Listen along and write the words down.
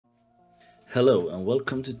Hello and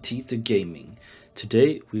welcome to Tito Gaming.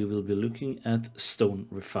 Today we will be looking at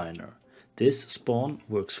Stonerefiner. This spawn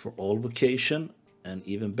works for all vocation and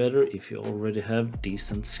even better if you already have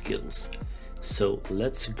decent skills. So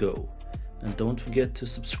let's go. And don't forget to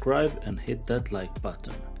subscribe and hit that like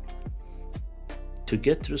button. To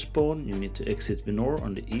get to the spawn you need to exit Venor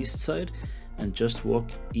on the east side and just walk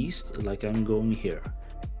east like I'm going here.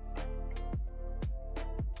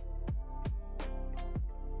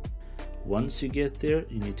 Once you get there,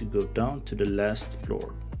 you need to go down to the last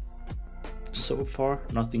floor. So far,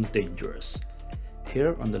 nothing dangerous.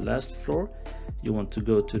 Here on the last floor, you want to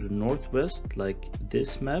go to the northwest like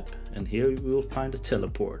this map, and here you will find a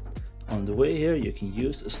teleport. On the way here, you can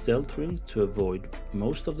use a stealth ring to avoid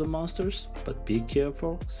most of the monsters, but be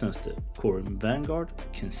careful since the Corim Vanguard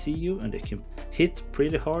can see you and they can hit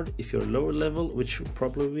pretty hard if you're lower level, which you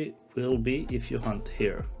probably will be if you hunt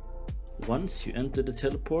here. Once you enter the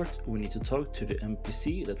teleport, we need to talk to the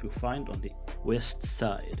NPC that we find on the west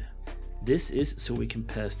side. This is so we can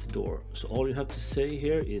pass the door. So all you have to say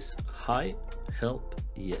here is hi, help,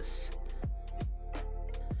 yes.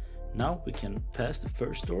 Now we can pass the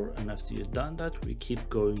first door, and after you've done that, we keep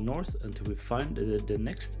going north until we find the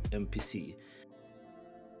next NPC.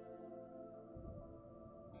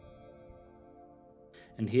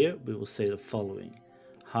 And here we will say the following: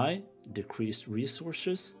 hi, decreased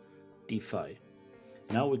resources, D5.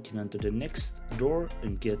 Now we can enter the next door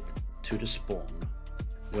and get to the spawn.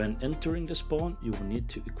 When entering the spawn, you will need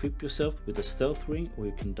to equip yourself with a stealth ring or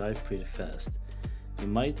you can die pretty fast. You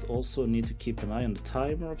might also need to keep an eye on the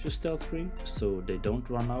timer of your stealth ring so they don't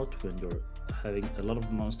run out when you're having a lot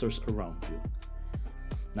of monsters around you.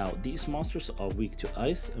 Now these monsters are weak to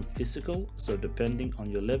ice and physical, so depending on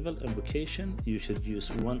your level and vocation you should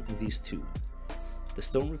use one of these two. The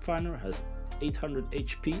Stonerefiner has 800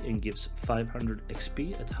 HP and gives 500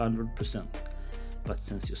 XP at 100%. But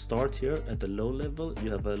since you start here at the low level,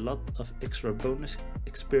 you have a lot of extra bonus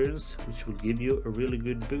experience which will give you a really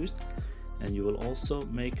good boost, and you will also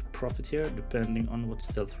make profit here depending on what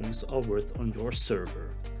stealth rings are worth on your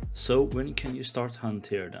server. So when can you start hunt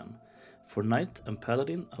here then? For Knight and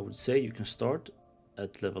Paladin I would say you can start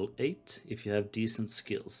at level 8 if you have decent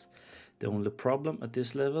skills. The only problem at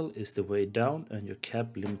this level is the way down and your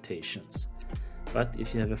cap limitations. But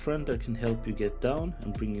if you have a friend that can help you get down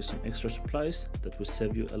and bring you some extra supplies, that will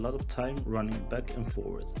save you a lot of time running back and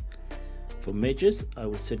forward. For mages, I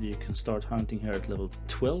would say that you can start hunting here at level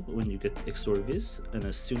 12 when you get Exorvis, and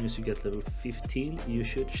as soon as you get level 15 you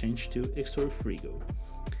should change to Exorfrigo.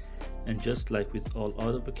 And just like with all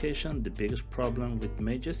other vocation, the biggest problem with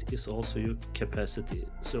mages is also your capacity,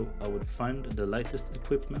 so I would find the lightest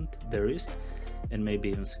equipment there is and maybe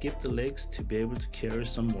even skip the legs to be able to carry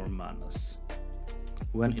some more manas.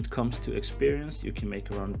 When it comes to experience, you can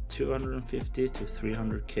make around 250 to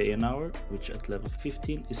 300k an hour, which at level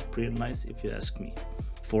 15 is pretty nice if you ask me.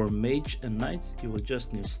 For mage and knights you will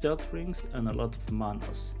just need stealth rings and a lot of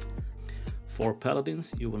manas. For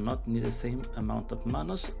paladins you will not need the same amount of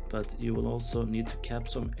manas, but you will also need to cap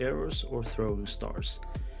some arrows or throwing stars.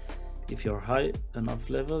 If you are high enough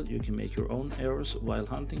level you can make your own arrows while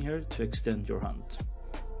hunting here to extend your hunt.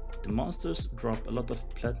 The monsters drop a lot of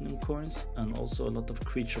platinum coins and also a lot of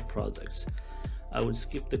creature products. I would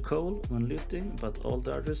skip the coal when looting, but all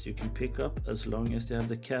the others you can pick up as long as you have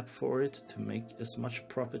the cap for it to make as much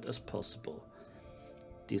profit as possible.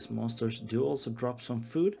 These monsters do also drop some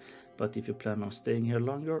food, but if you plan on staying here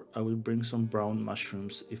longer, I will bring some brown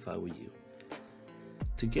mushrooms if I were you.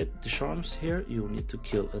 To get the charms here, you will need to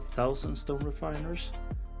kill 1000 Stonerefiners,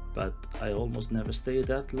 but I almost never stay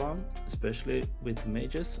that long, especially with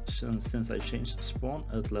mages, since I changed the spawn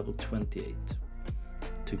at level 28.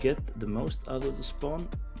 To get the most out of the spawn,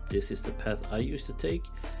 this is the path I used to take,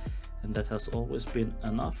 and that has always been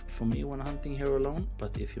enough for me when hunting here alone,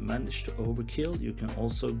 but if you manage to overkill, you can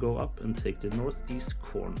also go up and take the northeast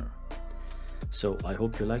corner. So I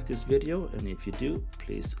hope you liked this video, and if you do,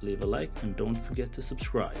 please leave a like and don't forget to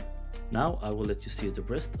subscribe. Now I will let you see the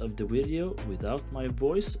rest of the video without my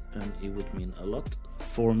voice, and it would mean a lot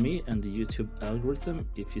for me and the YouTube algorithm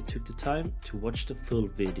if you took the time to watch the full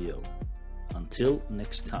video. Until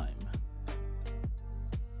next time.